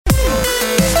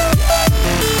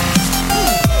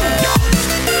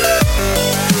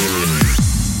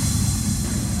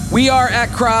We are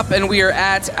at Crop, and we are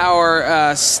at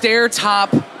our stair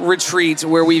top retreat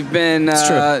where we've been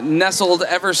nestled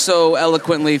ever so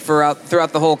eloquently throughout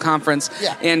the whole conference.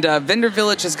 Yeah. And Vendor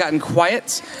Village has gotten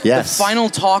quiet. Yes. The final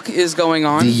talk is going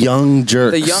on. The young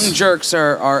jerks. The young jerks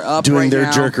are up doing right their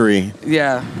now. jerkery.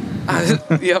 Yeah.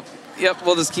 Yep,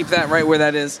 we'll just keep that right where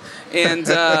that is. And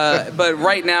but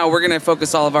right now, we're going to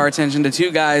focus all of our attention to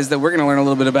two guys that we're going to learn a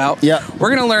little bit about. Yep. We're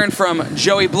going to learn from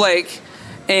Joey Blake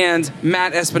and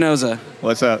Matt Espinoza.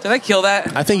 What's up? Did I kill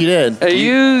that? I think you did. Are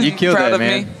you killed proud that, of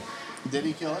man. me? Did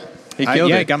he kill it? He killed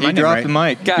yeah, it. got my He name dropped right. the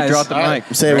mic. Guys, He dropped the mic.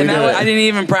 Say we And did now it. I didn't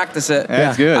even practice it.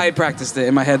 That's good. I practiced it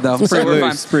in my head, though. So Pretty we're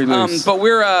loose, fine. pretty loose. But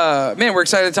we're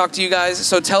excited to talk to you guys.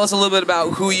 So tell us a little bit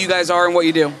about who you guys are and what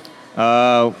you do.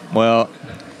 Well,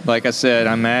 like I said,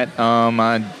 I'm Matt.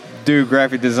 I do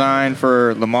graphic design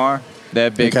for Lamar,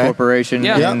 that big Okay. corporation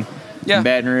Yeah. in Yeah.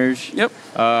 Baton Rouge. Yep.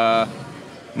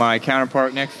 My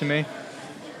counterpart next to me,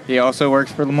 he also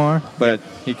works for Lamar, but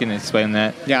he can explain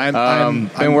that. Yeah, I'm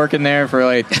been working there for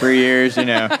like 3 years, doing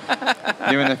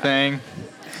the thing.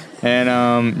 And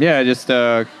I just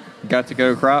got to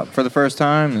go to Crop for the first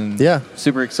time, and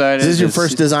super excited. Is this your It's-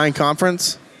 first design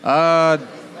conference?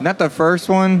 Not the first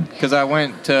one, because I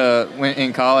went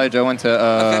in college. I went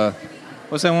to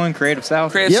what's that one? Creative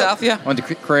South. Creative Yep. South, yeah. Went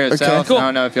to Creative Okay. South. Cool. I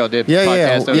don't know if y'all did Yeah,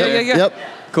 podcast over there. Yeah. Yep.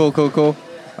 Cool.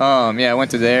 I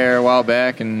went to there a while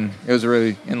back, and it was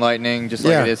really enlightening, just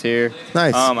like Yeah. it is here.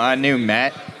 Nice. I knew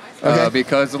Matt Okay.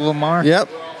 because of Lamar. Yep.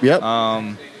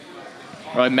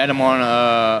 I met him on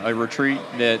a retreat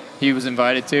that he was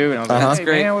invited to, and I was like, That's "Hey,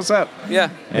 great. man, what's up?" Yeah.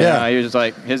 And Yeah. he was just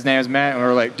like, his name's Matt, and we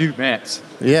were like, "Dude, Matt's."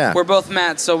 Yeah. We're both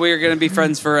Matt, so we're going to be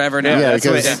friends forever now. Yeah, that's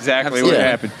because- exactly Absolutely. what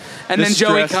happened. And The then Joey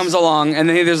stress- comes along, and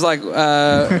then there's like,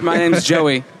 my name's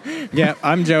Joey. Yeah,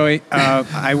 I'm Joey.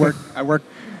 I work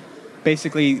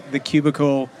basically the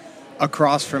cubicle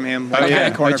across from him, like Okay.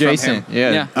 in the corner adjacent. from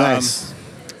him. Yeah. Nice.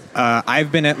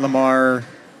 I've been at Lamar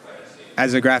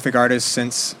as a graphic artist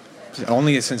since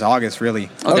August, really.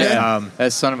 Okay. Yeah.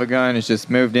 That son of a gun has just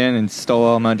moved in and stole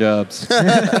all my jobs.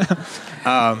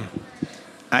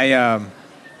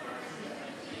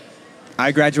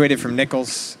 I graduated from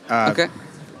Nichols. Okay.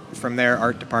 From their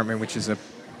art department, which is a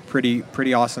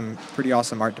pretty awesome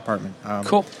art department.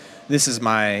 Cool. This is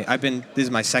my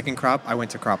second Crop. I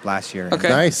went to Crop last year. Okay.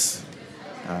 Nice.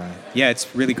 Yeah, it's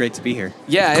really great to be here.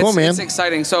 Yeah, Cool, it's, man. it's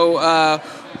exciting. So,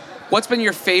 what's been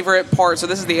your favorite part? So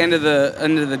this is the end of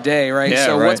the day, right? Yeah,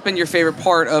 so right. what's been your favorite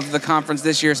part of the conference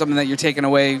this year? Something that you're taking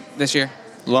away this year?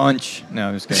 Lunch. No,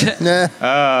 I'm just kidding.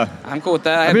 Nah. I'm cool with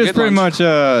that. I I have mean, good it's pretty lunch.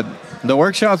 much the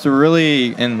workshops were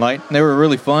really enlightening. They were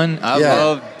really fun. I Yeah.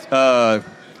 loved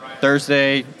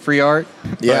Thursday free art.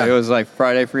 Yeah. But it was like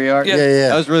Friday free art. Yeah. Yeah.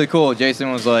 That was really cool.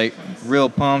 Jason was like real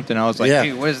pumped, and I was like, Yeah.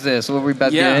 "Dude, what is this? What are we about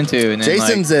to Yeah. get into?" And then,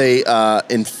 Jason's a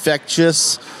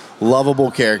infectious, lovable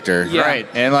character. Yeah. right,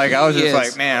 and like I was He just is.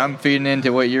 like, "Man, I'm feeding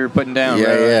into what you're putting down." Yeah,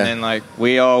 bro. yeah. And then like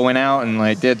we all went out and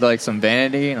like did like some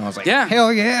vanity, and I was like, Yeah.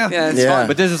 hell yeah, Yeah, it's Yeah. fun.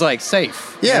 But this is like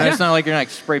safe. Yeah. You know, Yeah. it's not like you're like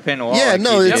spray painting the wall. Yeah, like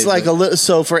no, he it's did, like but- a little.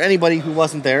 So for anybody who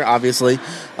wasn't there, obviously,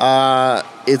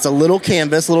 it's a little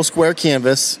canvas, little square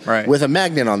canvas, Right. with a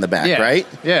magnet on the back, Yeah. right?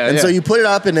 Yeah, And yeah. so you put it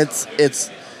up, and it's,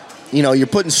 you're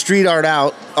putting street art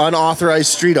out,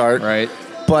 unauthorized street art, right.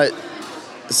 but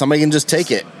somebody can just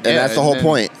take it, and Yeah, that's the and whole then-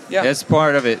 point. Yeah. That's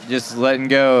part of it. Just letting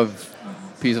go of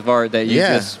a piece of art that you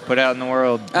Yeah. just put out in the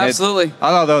world. Absolutely. I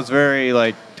thought that was very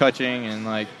like touching, and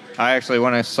like I actually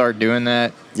want to start doing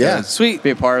that. Yeah. Just Sweet.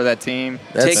 Be a part of that team.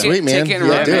 That's Take it- sweet, man. take it and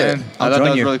Yeah, run, do man. it. I I'll thought join that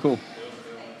was you. really cool.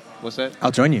 What's that?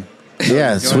 I'll join you.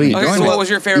 Yeah, sweet. Okay, so what was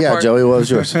your favorite Yeah, part? Joey, what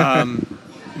was yours?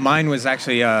 Mine was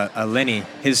actually a Lenny.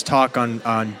 His talk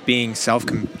on being self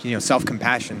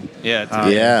compassion. Yeah.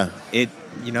 Yeah. It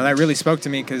that really spoke to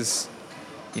me because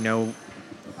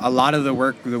a lot of the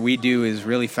work that we do is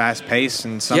really fast paced,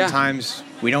 and sometimes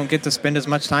we don't get to spend as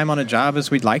much time on a job as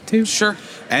we'd like to. Sure.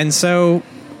 And so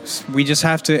we just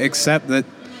have to accept that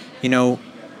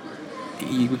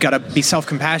you got to be self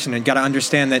compassionate. You got to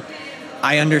understand that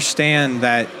I understand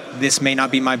that this may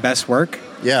not be my best work,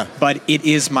 Yeah. but it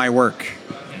is my work,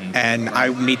 and I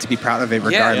need to be proud of it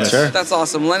regardless. Yeah, Sure. that's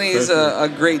awesome. Lenny's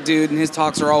a great dude, and his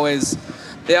talks are always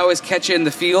catch you in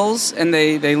the feels, and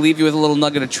they leave you with a little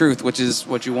nugget of truth, which is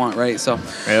what you want, right? So,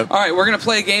 Yep. all right, we're going to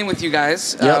play a game with you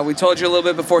guys. Yep. We told you a little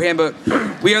bit beforehand, but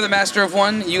we are the master of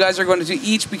one. You guys are going to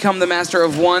each become the master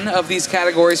of one of these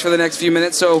categories for the next few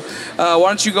minutes. So why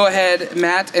don't you go ahead,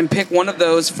 Matt, and pick one of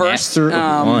those first. Master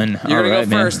of one. You're going All to right, go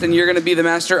man. first, and you're going to be the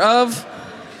master of...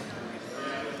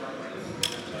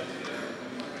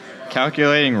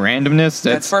 Calculating randomness.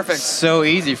 That's perfect. So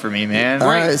easy for me, man. All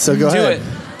right, so go Do ahead.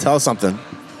 it. Tell us something.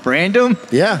 Random.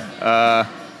 Yeah.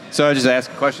 So I just ask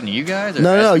a question to you guys? Or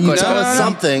No, you ask a tell question us to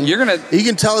me? something. You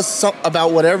can tell us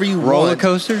about whatever you Roller want.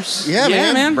 coasters? Yeah,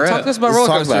 man. Bro, Talk to us about let's roller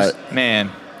talk coasters. about it. Man.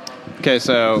 Okay,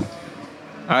 so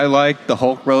I like the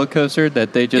Hulk roller coaster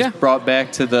that they just brought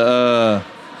back to the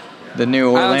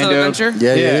new Islands of Orlando. Adventure?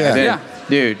 Yeah.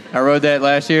 Dude, I rode that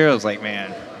last year. I was like,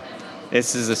 man,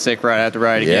 this is a sick ride. I have to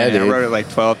ride it Yeah, again. dude. I rode it like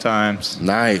 12 times.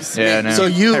 Nice. Yeah, no. So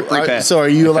are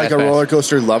you like a roller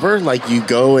coaster lover? Like you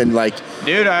go and like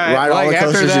Dude, I ride all like the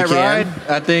after coasters that you can? ride,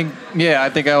 I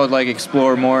think I would like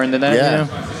explore more into that. Yeah.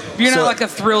 You know? You're So- not like a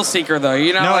thrill seeker, though.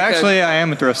 You're not No, like actually, I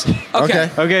am a thrill seeker. Okay.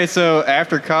 Okay, so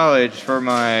after college, for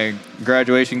my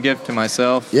graduation gift to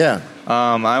myself, Yeah.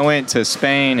 I went to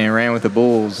Spain and ran with the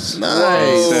bulls.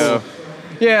 Nice. So,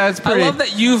 yeah, it's I pretty. love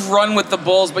that you've run with the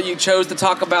bulls, but you chose to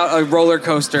talk about a roller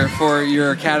coaster for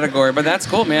your category. But that's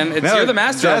cool, man. You're the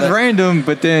master of That's it. random,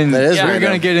 but then That is we're random.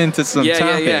 gonna get into some Yeah.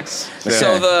 topics.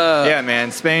 So Yeah,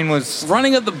 man, Spain was.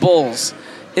 running of the bulls,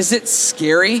 is it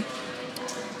scary?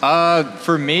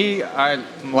 For me, I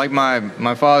like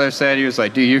my father said, he was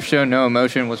like, dude, you've shown no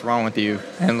emotion. What's wrong with you?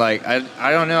 And like,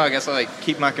 I don't know. I guess I like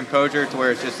keep my composure to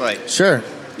where it's just like, Sure.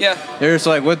 Yeah. they're just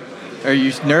like, what? Are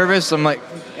you nervous? I'm like,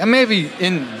 I may be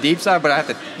in deep side, but I have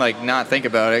to like not think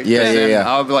about it. Yeah, 'cause yeah, then yeah.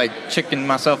 I'll be like chicken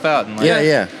myself out. And, like,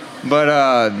 Yeah.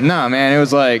 But nah, man, it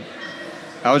was like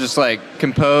I was just like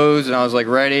composed and I was like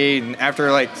ready. And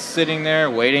after like sitting there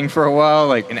waiting for a while,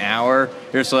 like an hour,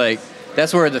 you're just like,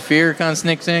 that's where the fear kind of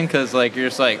sneaks in because like you're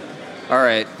just like, all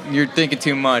right, you're thinking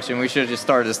too much and we should have just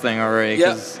started this thing already.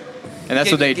 Yep. And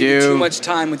that's what they Give you do. Too much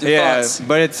time with your Yeah, thoughts.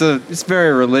 but it's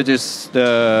very religious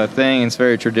thing. It's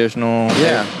very traditional.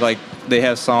 Yeah. Like they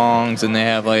have songs and they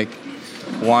have like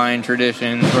wine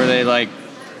traditions where they like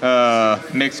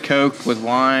mix Coke with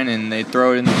wine and they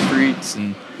throw it in the streets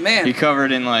and Man. you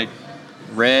covered in like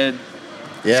red.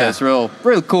 Yeah. So it's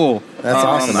real cool. That's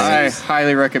awesome, man. I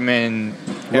highly recommend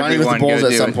Running with the everyone bulls go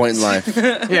at do some it. point in life.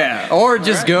 Yeah, or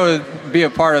just go be a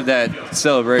part of that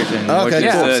celebration, Okay, which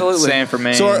is cool. the Absolutely. San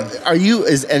Fermin. So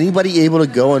is anybody able to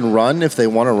go and run if they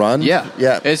want to run? Yeah,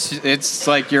 Yeah. It's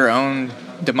like your own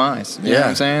demise. You know what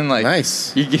I'm saying? Like,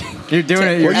 nice. You're doing it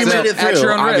Well, you yourself. made it At through,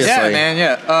 your own risk. obviously. Yeah, man.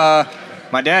 Yeah.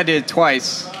 My dad did it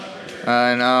twice,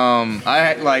 and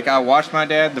I watched my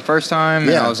dad the first time,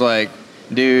 and Yeah. I was like,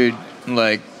 dude,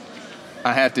 like,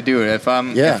 I have to do it. If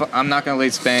I'm not gonna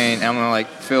leave Spain, I'm gonna like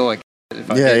feel like if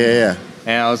I didn't. Yeah.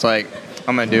 And I was like,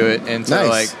 I'm gonna do it. And so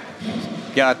Nice.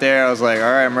 like, got there. I was like, all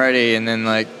right, I'm ready. And then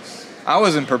like, I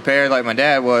wasn't prepared like my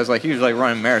dad was. Like he was like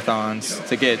running marathons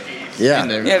to get Yeah. in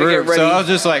the Yeah, to group. get ready. So I was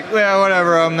just like, yeah,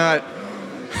 whatever. I'm not,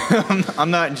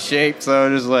 I'm not in shape. So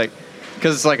just like,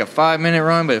 because it's like a 5-minute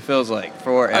run, but it feels like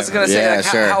forever. I was gonna say, Yeah, like,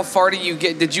 sure. how far did you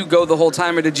get? Did you go the whole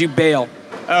time, or did you bail?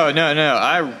 Oh no,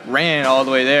 I ran all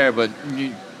the way there, but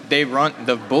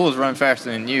the bulls run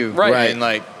faster than you, Right. And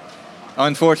like,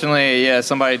 unfortunately, yeah,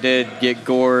 somebody did get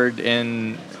gored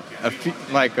in a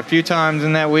few times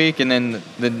in that week, and then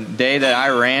the day that I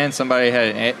ran, somebody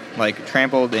had like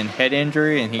trampled in head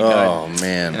injury, and he Oh died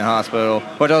man. in the hospital.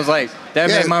 But I was like, that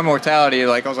Yeah. made my mortality.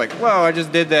 Like I was like, whoa, I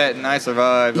just did that and I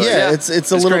survived. Like, Yeah, it's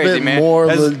a little crazy, bit man. more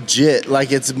That's- legit.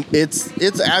 Like it's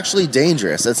actually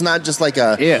dangerous. It's not just like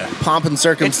a pomp and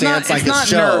circumstance like it's a not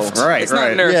show. nerfed. Right, It's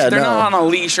right. not nerfed. Yeah, They're no. not on a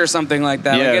leash or something like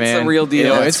that. Yeah, like, it's man. the real deal.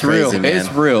 Yeah, That's it's real. crazy, man.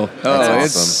 It's real. That's Oh, awesome.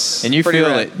 it's and you Pretty feel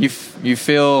rad. it. You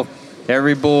feel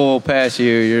every bull pass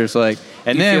you. You're just like,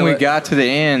 and You then feel we it. got to the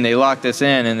end. They locked us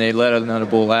in and they let another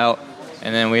bull out.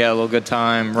 And then we had a little good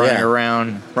time running Yeah.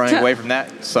 around, running away from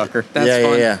that sucker. That's yeah,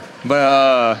 fun. yeah.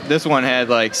 But this one had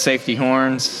like safety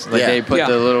horns. Like Yeah. they put Yeah.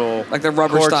 the little Like the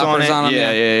rubber cords stoppers on 'em,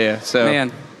 Yeah, yeah. yeah. So Man,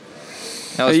 that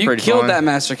so was you pretty killed fun. that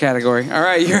master category. All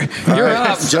right, you're All right,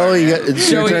 up. Joey, it's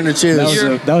your Joey, turn to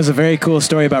choose. That was a very cool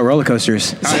story about roller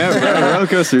coasters. I know, bro, roller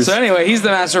coasters. So anyway, he's the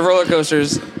master of roller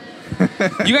coasters.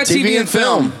 You got TV and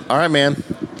film. All right, man.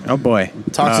 Oh boy,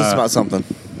 Talk to us about something.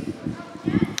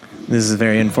 this is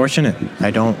very unfortunate.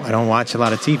 I don't watch a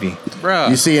lot of TV. Bro.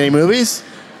 You see any movies?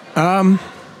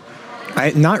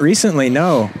 Not recently.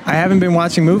 No, I haven't been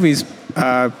watching movies.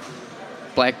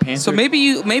 Black Panther. So maybe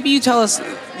you tell us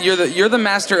you're the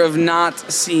master of not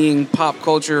seeing pop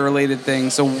culture related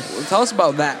things. So tell us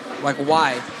about that. Like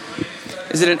why?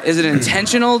 Is it an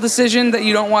intentional decision that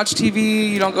you don't watch TV?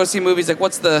 You don't go see movies? Like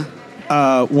what's the?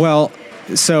 Well,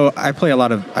 so I play a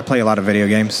lot of video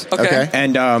games. Okay.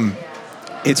 And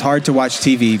it's hard to watch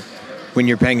TV when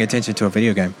you're paying attention to a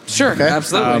video game. Sure. Okay.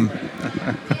 Absolutely.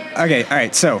 Okay, all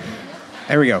right. So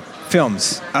there we go.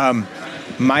 Films.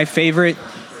 My favorite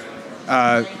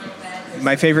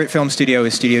film studio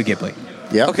is Studio Ghibli.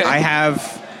 Yep. Okay. I have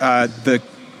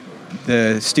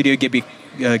the Studio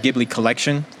Ghibli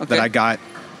collection Okay. that I got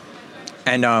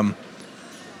And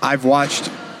I've watched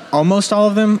almost all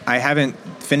of them. I haven't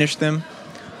finished them,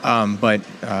 but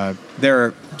there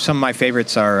are some of my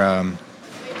favorites are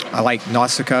I like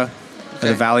Nausicaa,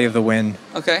 The Valley of the Wind.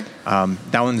 Okay.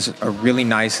 That one's a really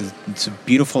nice. It's a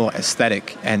beautiful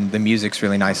aesthetic, and the music's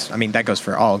really nice. I mean, that goes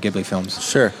for all Ghibli films.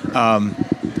 Sure.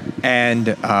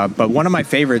 But one of my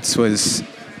favorites is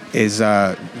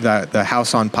the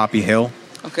House on Poppy Hill.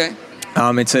 Okay.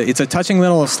 It's a touching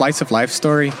little slice of life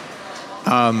story.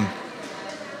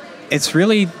 It's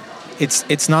really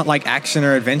it's not like action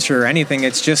or adventure or anything.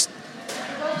 It's just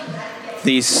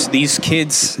these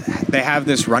kids. They have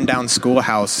this rundown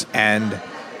schoolhouse, and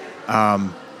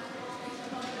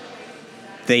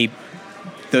the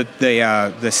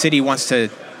city wants to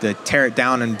tear it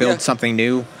down and build something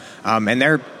new. And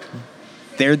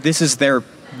this is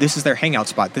their hangout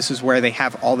spot. This is where they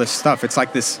have all this stuff. It's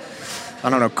like this, I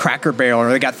don't know, Cracker Barrel, or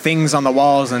they got things on the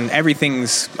walls and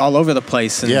everything's all over the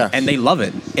place, and they love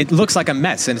it. It looks like a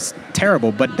mess and it's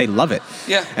terrible, but they love it.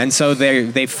 Yeah. And so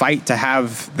they fight to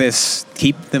have this,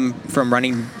 keep them from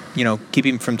running, keep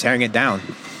them from tearing it down.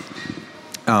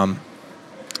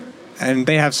 And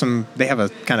they have a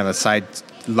kind of a side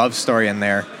love story in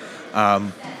there,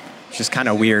 which is kind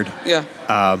of weird. Yeah.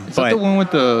 Is that the one with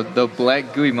the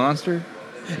black gooey monster?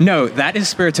 No, that is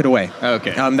Spirited Away.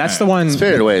 Okay. That's the one.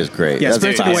 Spirited Away is great. Yeah, That's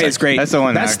Spirited Away is great. That's the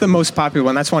one. That's the most popular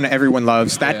one. That's one everyone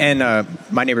loves. That Yeah. and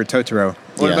My Neighbor Totoro.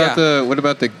 What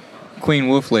about the Queen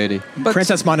Wolf lady? But,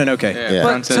 Princess Mononoke. Yeah.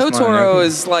 but Princess Totoro Mononoke.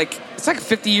 is it's like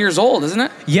 50 years old, isn't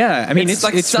it? Yeah, I mean It's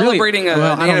like really, celebrating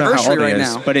well, an I don't know how anniversary old it right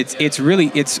is, now. but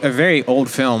it's a very old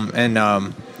film, and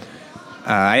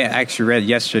I actually read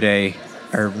yesterday,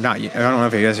 or not, I don't know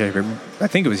if it was yesterday, but I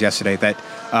think it was yesterday, that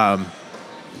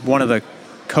one of the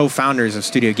co-founders of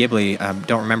Studio Ghibli,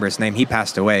 don't remember his name, he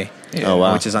passed away. Oh,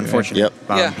 wow. Which is unfortunate. Yep.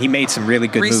 Yeah. He made some really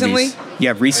good Recently? movies.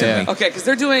 Yeah, recently. Yeah. Okay, because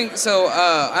they're doing. So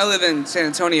I live in San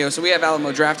Antonio, so we have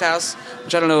Alamo Drafthouse,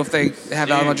 which I don't know if they have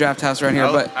Dude. Alamo Drafthouse around here,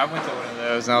 I but went to one of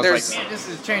those and I was There's- like, man, this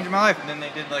is changing my life. And then they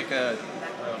did like a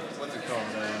what's it called?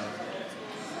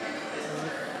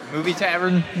 Movie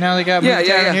tavern. Now they got movie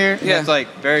tavern here. yeah. It's like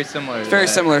very similar. it's very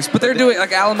similar. But they're doing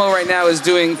Alamo right now is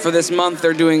doing for this month.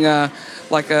 They're doing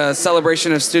like a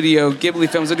celebration of Studio Ghibli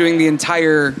films. They're doing the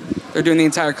entire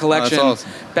collection awesome.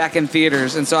 back in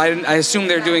theaters, and so I assume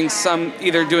they're doing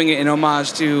either doing it in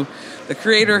homage to the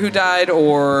creator who died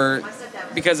or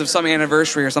because of some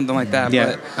anniversary or something like that.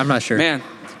 Yeah, but, I'm not sure. Man,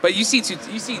 but you see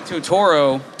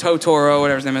Totoro,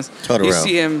 whatever his name is. Totoro. You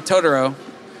see him, Totoro,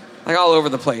 like all over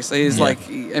the place. He's Yeah. like,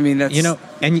 I mean, that's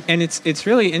and it's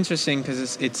really interesting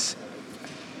because it's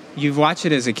you watch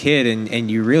it as a kid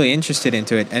and you're really interested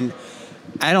into it, and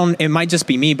it might just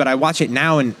be me, but I watch it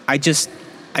now and I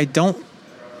don't,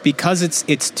 because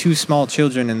it's two small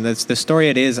children and the story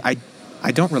it is,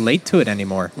 I don't relate to it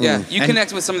anymore. Yeah, you And-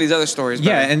 connect with some of these other stories.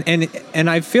 Better. Yeah, and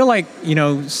I feel like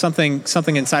something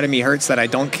inside of me hurts that I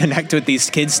don't connect with these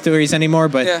kids' stories anymore.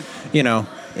 But Yeah.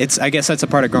 I guess that's a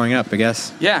part of growing up, I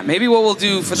guess. Yeah, maybe what we'll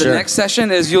do for the Sure. next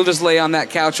session is you'll just lay on that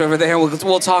couch over there and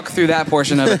we'll talk through that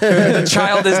portion of it. The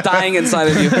child is dying inside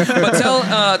of you. But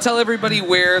tell everybody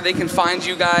where they can find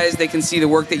you guys, they can see the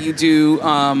work that you do,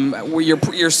 where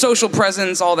your social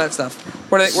presence, all that stuff.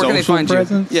 Where can they Social find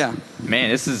presence? you? Yeah. Man,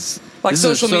 this is Like this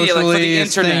social is the media, like for the socialiest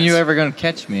internet. thing you ever gonna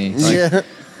catch me. Like, Yeah.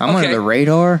 I'm Okay. under the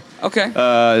radar. Okay.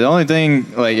 The only thing,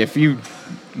 like, if you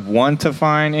want to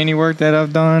find any work that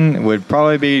I've done, would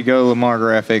probably be go to Lamar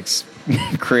Graphics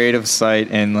creative site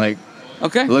and like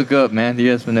Okay. look up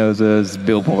Matthew Espinosa's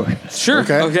billboard. Sure.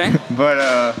 Okay. Okay.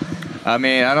 But I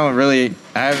mean, I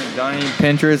haven't done any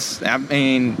Pinterest,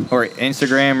 or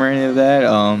Instagram or any of that.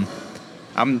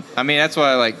 I mean, that's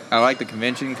why I like the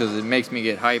convention because it makes me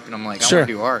get hyped and I'm like, Sure. I want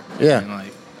to do art. Yeah. And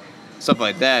like stuff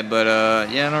like that. But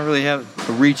yeah, I don't really have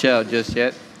a reach out just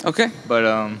yet. Okay. But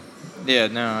yeah,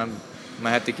 no, I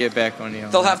might have to get back on you.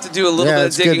 They'll have to do a little Yeah, bit of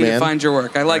it's good, digging to man. find your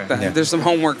work. I like that. Yeah. There's some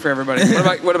homework for everybody.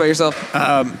 What about yourself?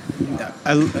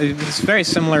 It's very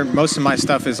similar. Most of my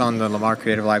stuff is on the Lamar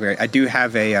Creative Library. I do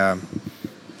have an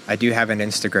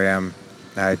Instagram.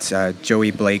 It's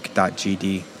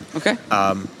joeyblake.gd. Okay.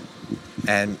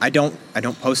 And I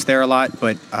don't post there a lot,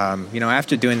 but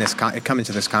after doing this, coming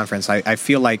to this conference, I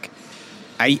feel like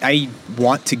I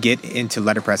want to get into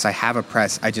letterpress. I have a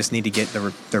press. I just need to get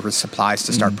the supplies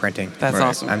to start printing. That's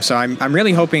awesome. So I'm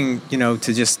really hoping to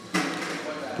just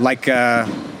like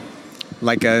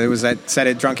Like it was that said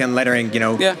at Drunken Lettering,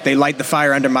 Yeah. they light the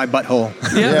fire under my butthole.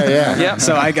 Yeah.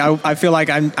 So I feel like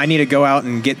I need to go out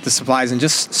and get the supplies and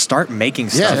just start making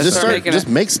stuff. Yeah, making just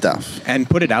it. make stuff. and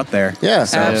put it out there. Yeah.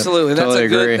 Absolutely. That's totally a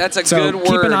good. agree. That's a So good word.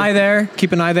 keep an eye there.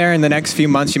 Keep an eye there. In the next few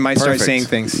months, you might start Perfect. seeing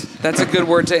things. That's a good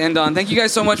word to end on. Thank you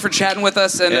guys so much for chatting with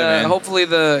us, and Yeah, man. hopefully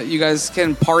you guys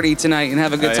can party tonight and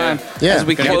have a good Oh, yeah. time Yeah. as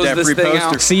we Gonna get close that this free thing poster.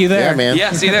 out. See you there. Yeah, man.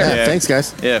 Yeah, see you there. Yeah, thanks,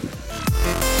 guys. Yeah.